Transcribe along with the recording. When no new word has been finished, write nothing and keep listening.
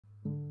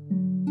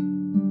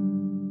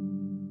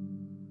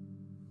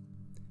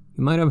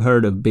You might have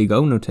heard of big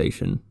O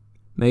notation,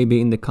 maybe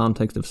in the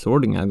context of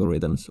sorting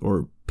algorithms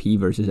or P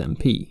versus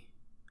NP.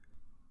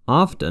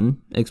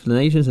 Often,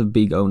 explanations of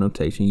big O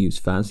notation use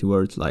fancy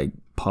words like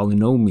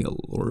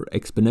polynomial or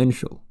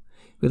exponential,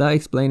 without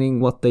explaining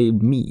what they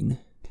mean.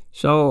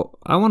 So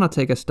I want to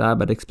take a stab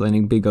at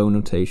explaining big O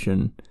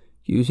notation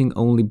using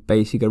only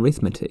basic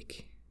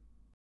arithmetic.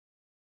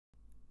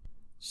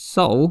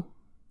 So,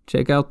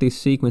 check out this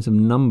sequence of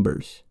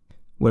numbers,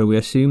 where we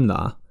assume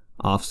that,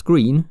 off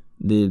screen,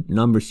 the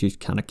numbers just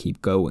kind of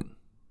keep going.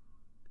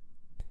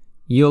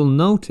 You'll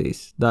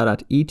notice that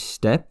at each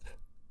step,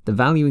 the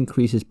value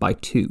increases by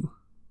 2.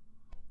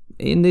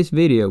 In this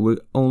video, we're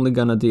only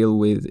gonna deal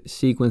with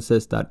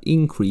sequences that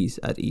increase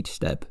at each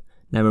step,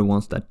 never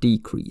ones that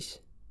decrease.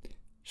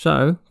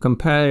 So,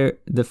 compare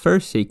the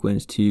first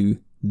sequence to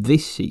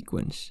this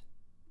sequence,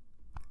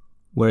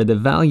 where the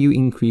value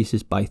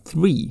increases by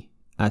 3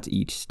 at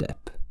each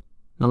step.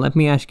 Now let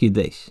me ask you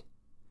this.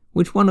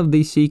 Which one of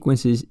these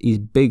sequences is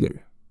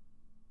bigger?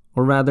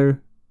 Or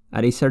rather,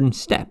 at a certain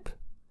step,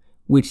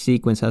 which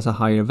sequence has a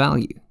higher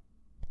value?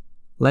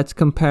 Let's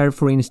compare,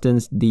 for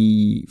instance,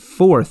 the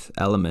fourth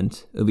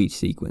element of each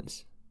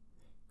sequence.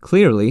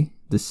 Clearly,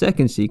 the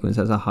second sequence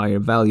has a higher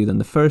value than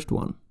the first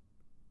one.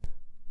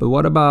 But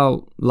what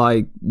about,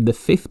 like, the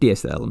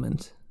 50th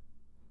element?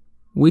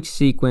 Which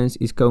sequence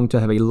is going to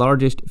have a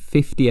largest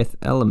 50th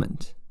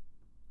element?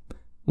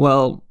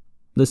 Well,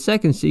 the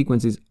second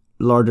sequence is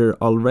larger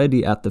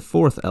already at the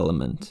fourth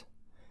element,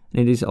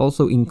 and it is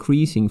also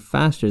increasing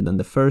faster than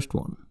the first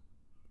one.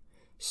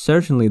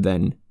 Certainly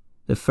then,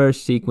 the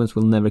first sequence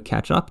will never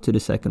catch up to the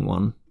second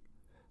one,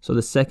 so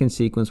the second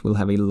sequence will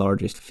have a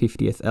largest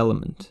 50th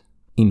element.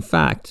 In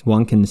fact,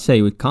 one can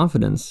say with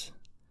confidence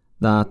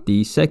that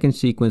the second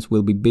sequence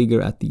will be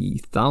bigger at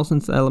the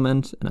 1000th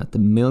element and at the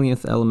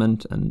 1,000,000th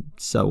element and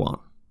so on.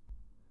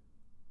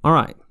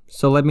 Alright,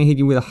 so let me hit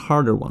you with a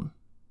harder one.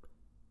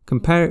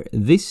 Compare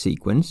this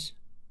sequence,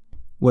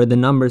 where the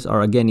numbers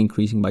are again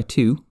increasing by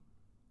 2,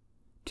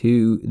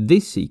 to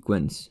this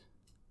sequence,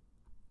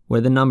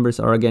 where the numbers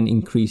are again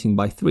increasing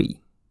by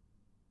 3.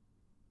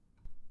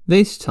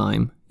 This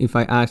time, if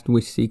I asked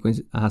which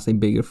sequence has a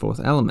bigger fourth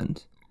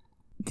element,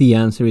 the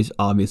answer is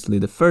obviously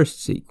the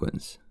first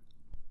sequence.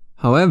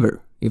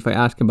 However, if I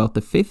ask about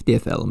the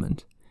 50th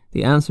element,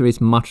 the answer is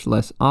much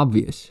less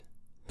obvious,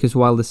 because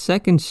while the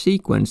second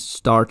sequence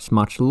starts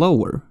much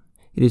lower,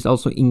 it is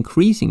also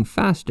increasing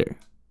faster.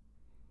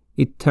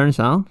 It turns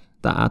out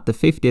that at the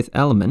 50th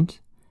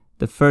element,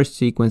 the first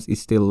sequence is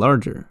still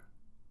larger.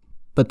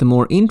 But the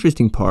more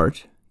interesting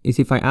part is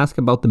if I ask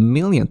about the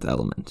 1,000,000th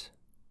element.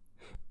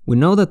 We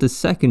know that the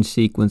second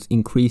sequence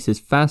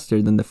increases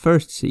faster than the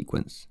first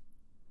sequence,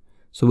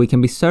 so we can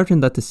be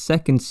certain that the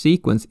second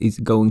sequence is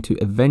going to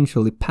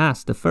eventually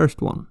pass the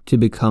first one to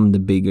become the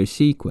bigger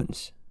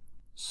sequence.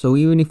 So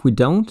even if we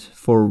don't,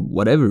 for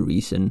whatever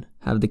reason,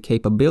 have the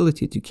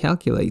capability to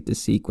calculate the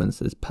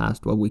sequences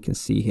past what we can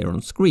see here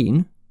on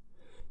screen,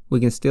 we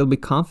can still be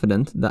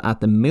confident that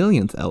at the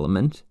 1,000,000th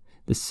element,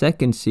 the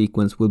second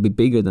sequence will be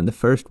bigger than the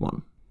first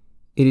one.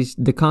 It is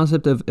the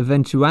concept of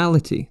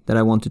eventuality that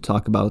I want to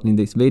talk about in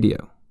this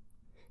video.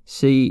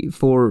 See,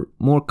 for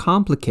more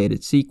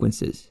complicated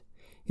sequences,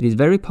 it is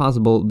very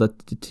possible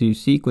that the two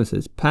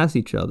sequences pass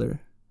each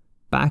other,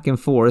 back and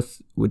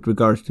forth with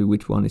regards to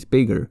which one is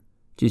bigger,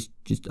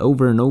 just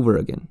over and over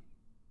again.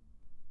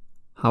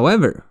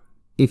 However,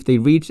 if they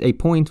reach a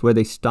point where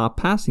they stop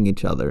passing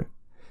each other,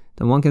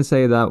 then one can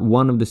say that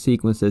one of the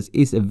sequences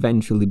is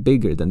eventually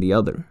bigger than the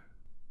other.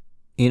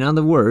 In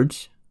other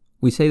words,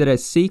 we say that a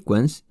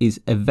sequence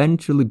is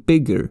eventually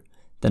bigger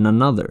than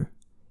another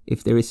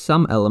if there is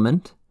some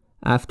element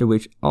after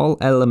which all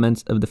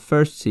elements of the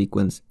first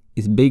sequence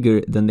is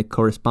bigger than the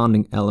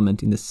corresponding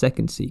element in the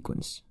second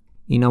sequence.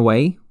 In a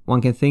way,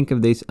 one can think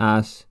of this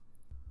as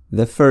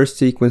the first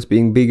sequence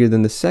being bigger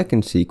than the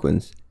second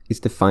sequence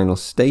is the final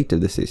state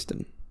of the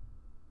system.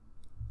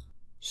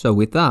 So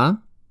with that,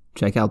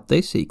 check out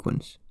this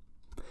sequence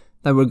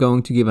that we're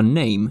going to give a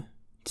name,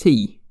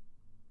 T.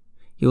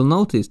 You'll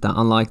notice that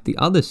unlike the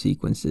other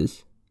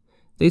sequences,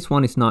 this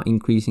one is not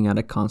increasing at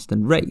a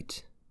constant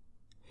rate.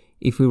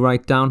 If we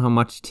write down how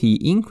much T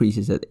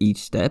increases at each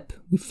step,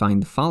 we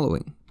find the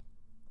following.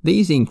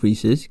 These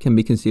increases can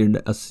be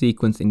considered a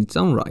sequence in its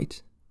own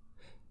right.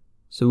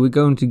 So we're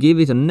going to give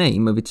it a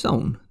name of its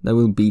own that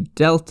will be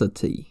delta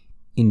T.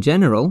 In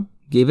general,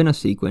 given a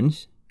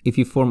sequence, if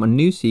you form a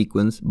new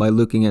sequence by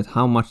looking at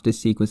how much the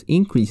sequence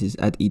increases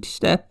at each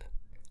step,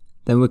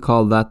 then we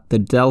call that the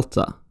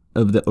delta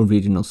of the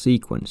original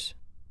sequence.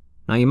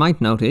 Now you might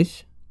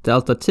notice,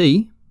 delta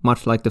T,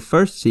 much like the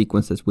first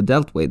sequences we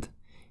dealt with,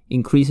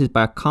 increases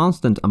by a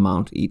constant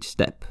amount each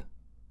step.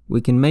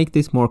 We can make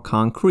this more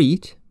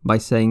concrete by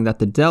saying that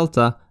the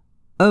delta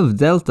of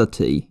delta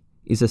T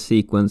is a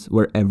sequence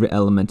where every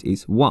element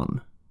is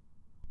 1.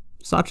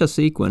 Such a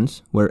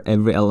sequence, where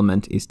every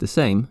element is the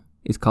same,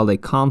 is called a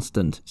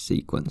constant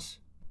sequence.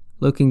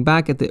 Looking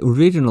back at the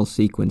original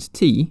sequence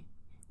T,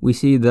 we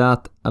see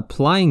that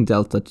applying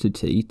delta to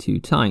T 2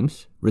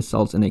 times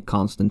results in a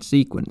constant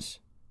sequence.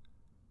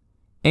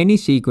 Any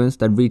sequence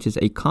that reaches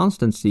a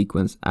constant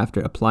sequence after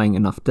applying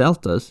enough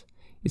deltas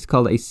is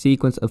called a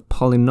sequence of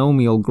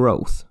polynomial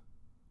growth.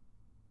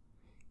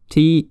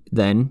 T,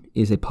 then,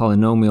 is a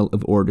polynomial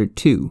of order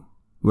 2,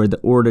 where the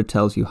order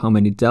tells you how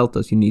many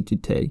deltas you need to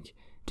take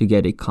to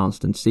get a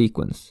constant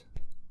sequence.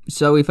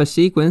 So if a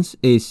sequence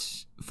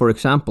is, for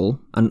example,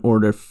 an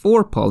order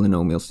 4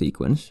 polynomial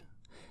sequence,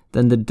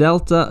 then the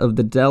delta of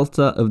the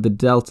delta of the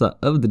delta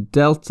of the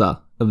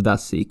delta of that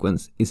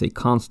sequence is a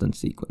constant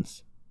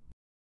sequence.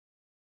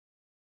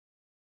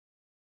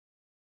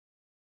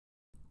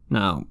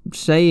 Now,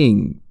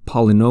 saying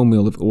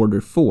polynomial of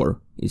order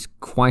 4 is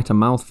quite a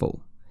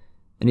mouthful,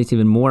 and it's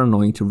even more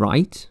annoying to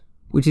write,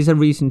 which is a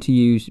reason to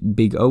use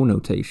big O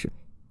notation.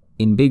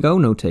 In big O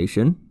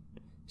notation,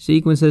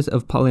 sequences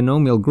of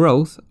polynomial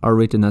growth are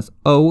written as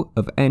O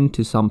of n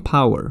to some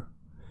power,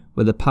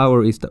 where the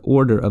power is the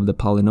order of the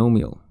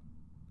polynomial.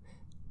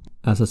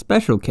 As a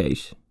special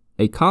case,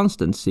 a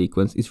constant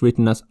sequence is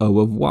written as O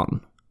of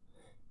 1,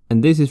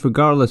 and this is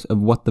regardless of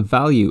what the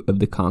value of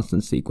the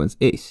constant sequence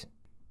is,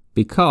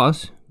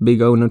 because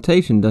big O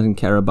notation doesn't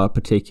care about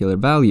particular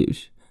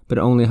values, but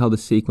only how the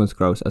sequence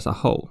grows as a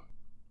whole.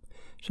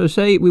 So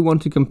say we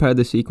want to compare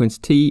the sequence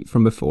t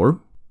from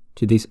before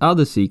to this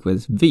other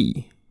sequence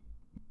v.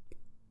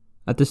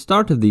 At the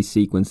start of these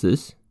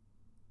sequences,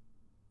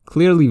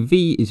 clearly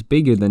v is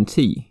bigger than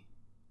t.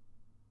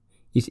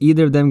 Is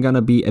either of them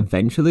gonna be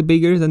eventually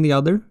bigger than the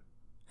other?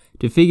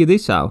 To figure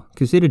this out,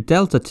 consider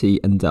delta t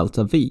and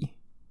delta v.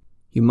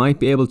 You might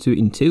be able to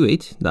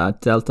intuit that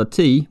delta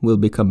t will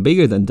become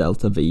bigger than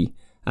delta v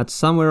at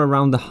somewhere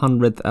around the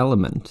 100th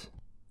element.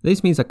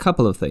 This means a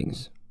couple of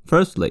things.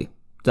 Firstly,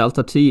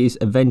 delta t is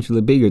eventually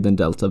bigger than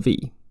delta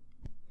v.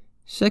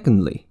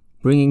 Secondly,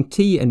 bringing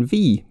t and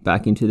v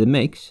back into the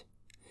mix,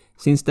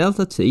 since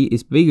delta t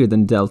is bigger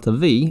than delta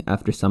v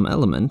after some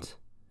element,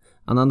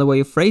 another way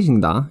of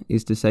phrasing that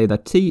is to say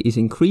that t is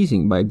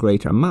increasing by a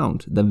greater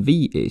amount than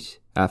v is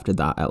after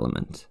that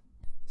element.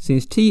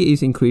 Since t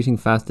is increasing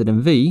faster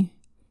than v,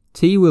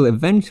 t will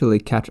eventually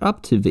catch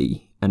up to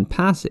v and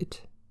pass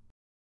it.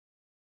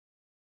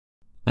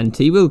 And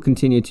t will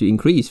continue to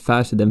increase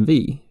faster than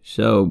v,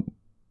 so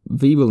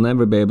v will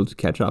never be able to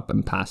catch up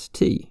and pass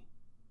t.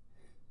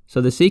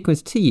 So the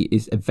sequence t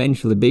is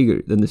eventually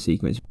bigger than the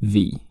sequence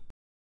v.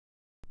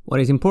 What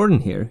is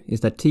important here is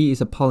that t is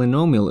a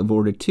polynomial of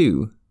order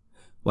 2,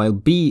 while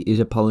b is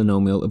a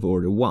polynomial of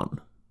order 1.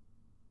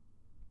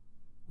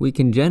 We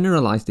can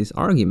generalize this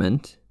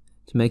argument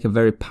to make a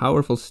very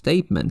powerful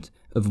statement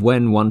of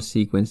when one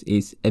sequence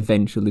is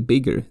eventually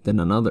bigger than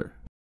another.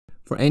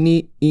 For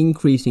any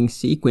increasing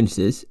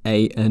sequences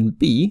a and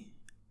b,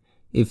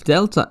 if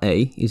delta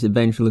a is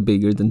eventually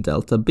bigger than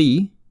delta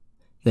b,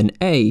 then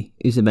a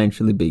is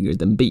eventually bigger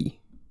than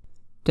b.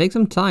 Take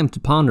some time to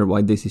ponder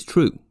why this is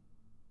true.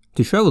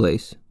 To show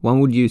this, one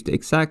would use the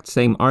exact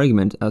same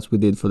argument as we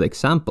did for the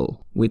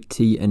example with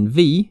t and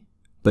v,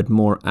 but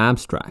more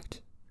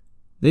abstract.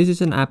 This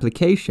is an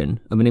application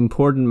of an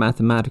important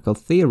mathematical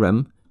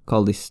theorem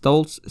called the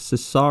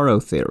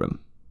Stolz-Cesàro theorem.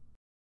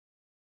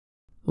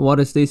 What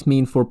does this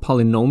mean for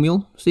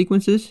polynomial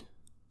sequences?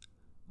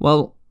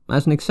 Well,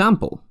 as an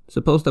example,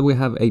 suppose that we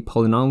have a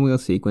polynomial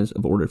sequence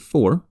of order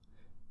 4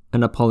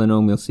 and a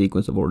polynomial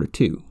sequence of order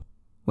 2.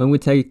 When we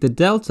take the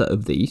delta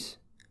of these,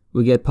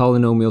 we get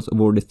polynomials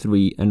of order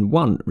 3 and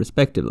 1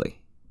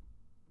 respectively.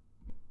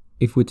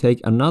 If we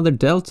take another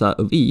delta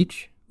of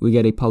each, we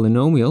get a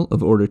polynomial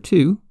of order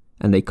 2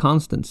 and a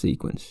constant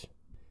sequence.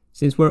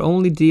 Since we're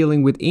only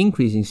dealing with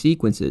increasing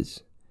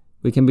sequences,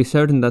 we can be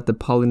certain that the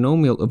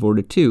polynomial of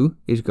order 2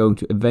 is going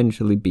to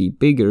eventually be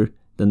bigger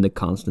than the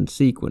constant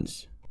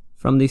sequence.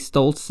 From the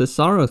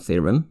Stolz-Cesàro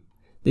theorem,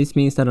 this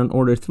means that an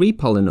order 3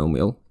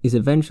 polynomial is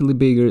eventually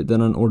bigger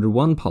than an order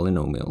 1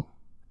 polynomial,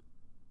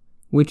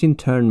 which in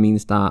turn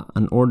means that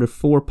an order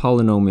 4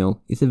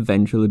 polynomial is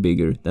eventually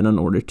bigger than an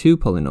order 2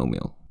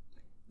 polynomial.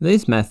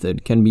 This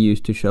method can be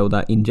used to show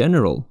that in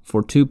general,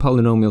 for two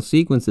polynomial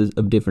sequences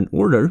of different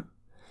order,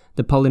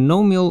 the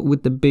polynomial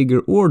with the bigger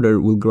order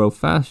will grow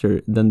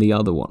faster than the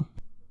other one.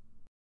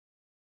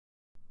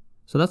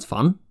 So that's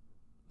fun,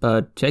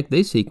 but check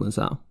this sequence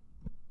out,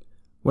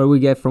 where we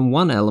get from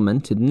one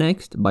element to the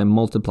next by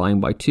multiplying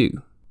by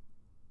 2.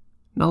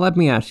 Now let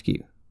me ask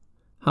you,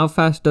 how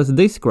fast does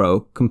this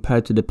grow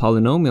compared to the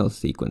polynomial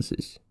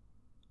sequences?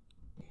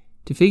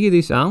 To figure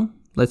this out,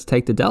 let's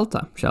take the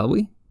delta, shall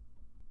we?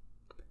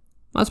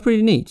 That's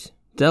pretty neat.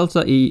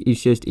 Delta E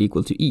is just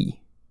equal to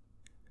E.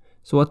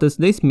 So what does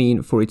this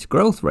mean for its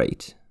growth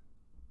rate?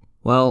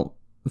 Well,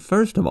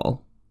 first of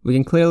all, we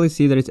can clearly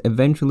see that it's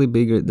eventually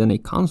bigger than a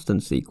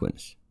constant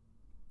sequence.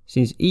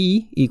 Since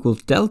E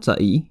equals delta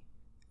E,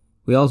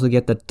 we also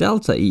get that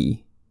delta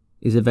E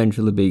is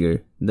eventually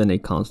bigger than a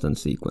constant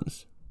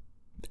sequence.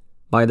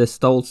 By the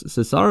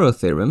Stolz-Cesàro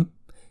theorem,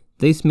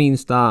 this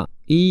means that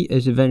E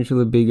is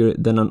eventually bigger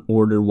than an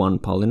order 1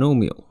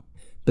 polynomial.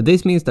 But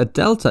this means that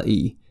delta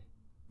E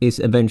is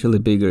eventually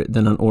bigger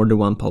than an order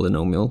 1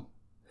 polynomial,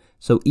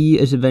 so E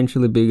is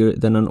eventually bigger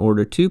than an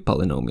order 2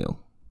 polynomial.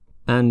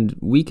 And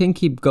we can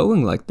keep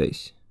going like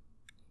this.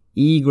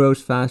 E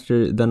grows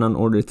faster than an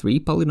order 3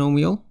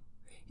 polynomial,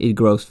 it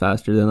grows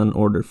faster than an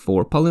order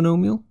 4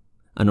 polynomial,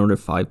 an order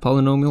 5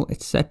 polynomial,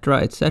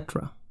 etc,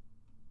 etc.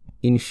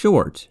 In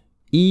short,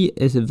 E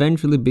is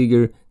eventually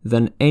bigger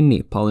than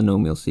any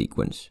polynomial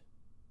sequence.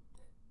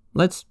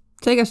 Let's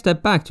take a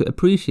step back to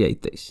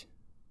appreciate this.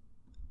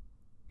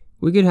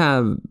 We could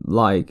have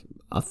like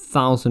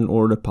 1,000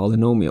 order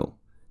polynomial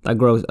that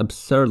grows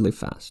absurdly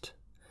fast,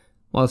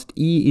 whilst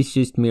E is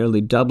just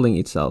merely doubling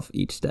itself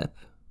each step.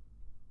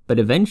 But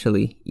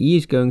eventually, E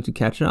is going to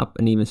catch up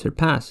and even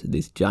surpass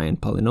this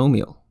giant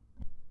polynomial.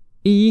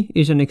 E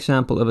is an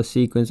example of a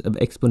sequence of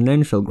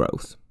exponential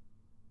growth.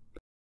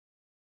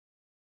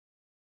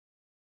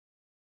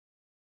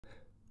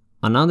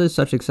 Another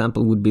such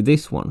example would be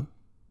this one,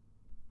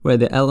 where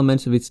the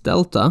elements of its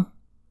delta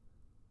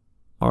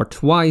are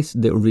twice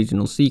the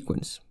original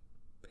sequence.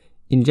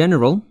 In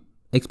general,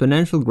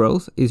 exponential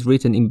growth is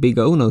written in big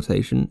O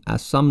notation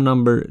as some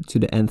number to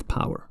the nth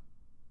power.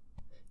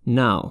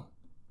 Now,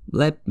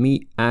 let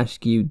me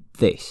ask you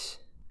this.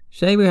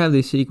 Say we have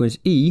this sequence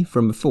E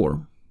from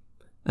before,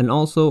 and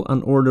also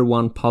an order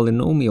 1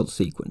 polynomial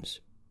sequence.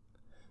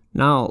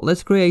 Now,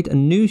 let's create a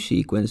new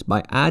sequence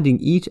by adding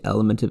each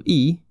element of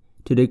E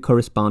to the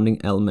corresponding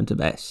element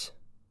of S.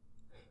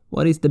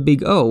 What is the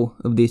big O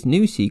of this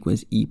new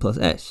sequence E plus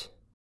S?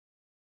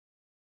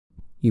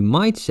 You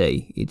might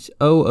say it's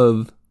O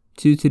of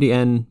 2 to the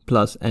n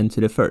plus n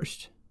to the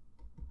first.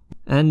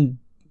 And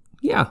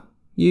yeah,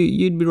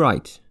 you'd be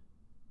right.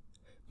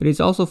 But it's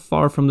also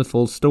far from the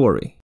full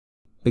story.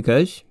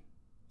 Because,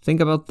 think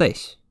about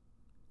this.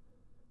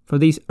 For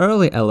these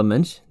early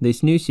elements,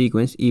 this new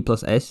sequence E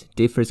plus S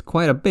differs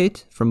quite a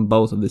bit from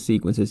both of the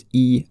sequences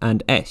E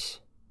and S.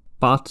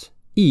 But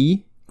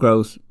E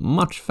grows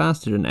much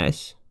faster than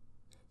S,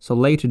 so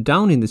later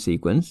down in the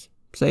sequence,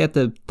 say at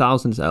the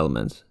 1000th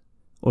element,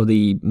 or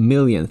the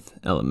 1,000,000th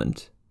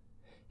element,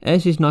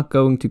 S is not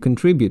going to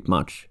contribute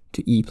much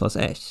to E plus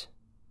S.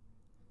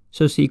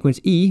 So sequence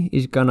E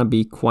is gonna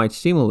be quite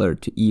similar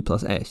to E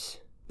plus S.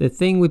 The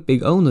thing with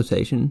big O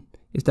notation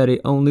is that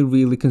it only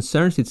really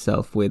concerns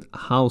itself with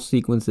how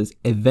sequences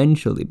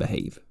eventually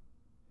behave.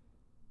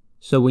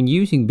 So when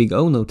using big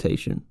O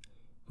notation,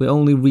 we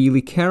only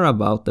really care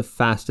about the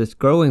fastest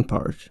growing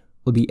part,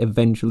 or the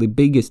eventually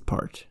biggest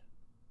part.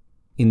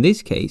 In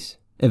this case,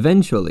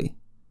 eventually,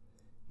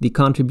 the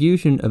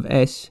contribution of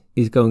S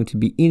is going to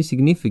be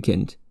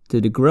insignificant to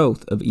the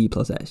growth of E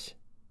plus S.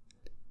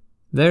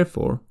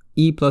 Therefore,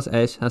 E plus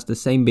S has the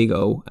same big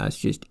O as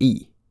just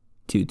E,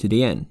 2 to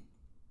the n.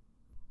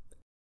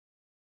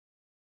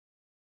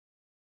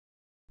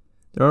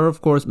 There are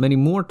of course many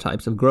more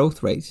types of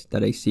growth rates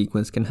that a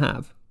sequence can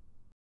have.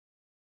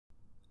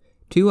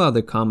 Two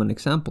other common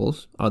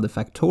examples are the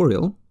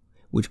factorial,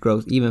 which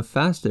grows even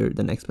faster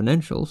than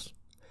exponentials,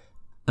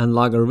 and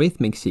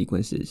logarithmic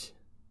sequences,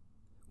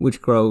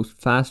 which grows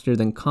faster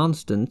than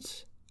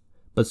constants,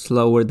 but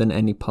slower than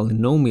any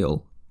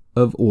polynomial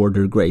of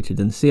order greater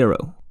than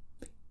 0.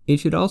 It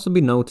should also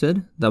be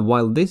noted that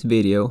while this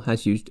video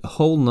has used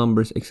whole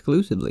numbers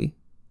exclusively,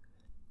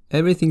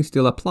 everything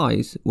still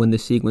applies when the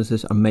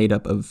sequences are made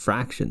up of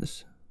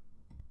fractions.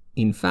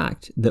 In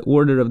fact, the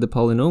order of the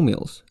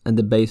polynomials and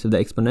the base of the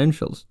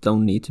exponentials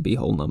don't need to be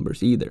whole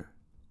numbers either.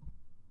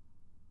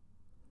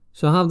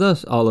 So how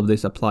does all of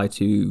this apply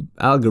to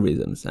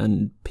algorithms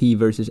and P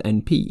versus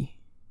NP?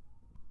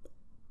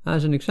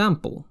 As an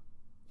example,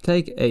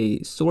 take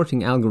a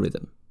sorting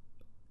algorithm.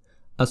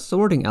 A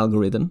sorting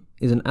algorithm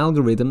is an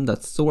algorithm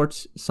that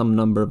sorts some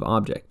number of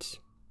objects.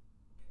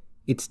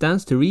 It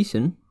stands to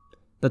reason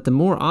that the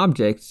more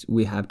objects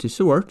we have to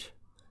sort,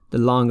 the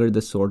longer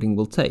the sorting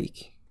will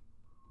take.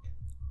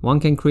 One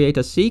can create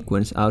a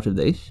sequence out of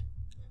this,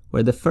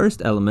 where the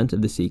first element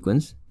of the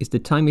sequence is the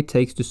time it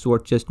takes to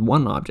sort just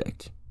one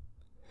object,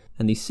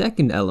 and the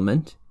second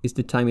element is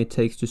the time it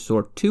takes to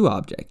sort 2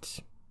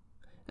 objects,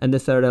 and the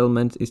third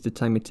element is the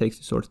time it takes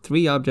to sort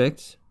 3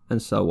 objects,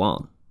 and so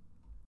on.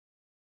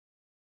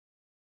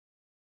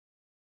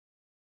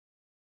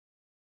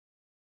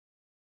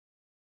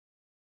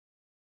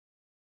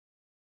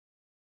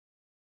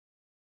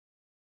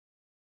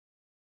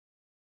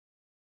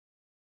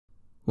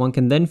 One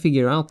can then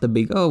figure out the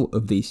big O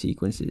of these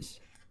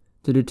sequences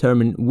to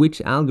determine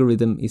which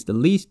algorithm is the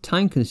least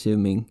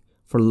time-consuming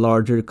for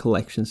larger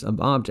collections of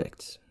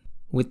objects.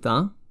 With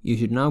that, you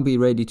should now be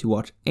ready to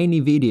watch any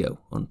video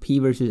on P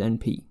versus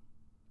NP.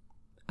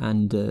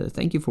 And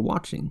thank you for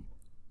watching.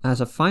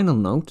 As a final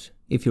note,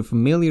 if you're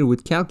familiar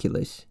with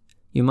calculus,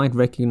 you might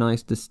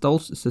recognize the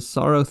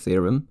Stolz-Cesàro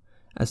theorem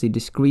as a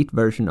discrete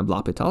version of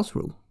L'Hopital's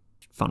rule.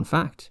 Fun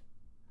fact.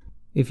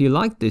 If you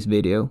liked this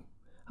video,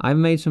 I've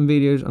made some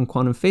videos on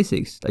quantum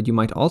physics that you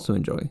might also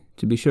enjoy,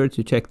 so be sure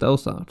to check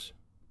those out.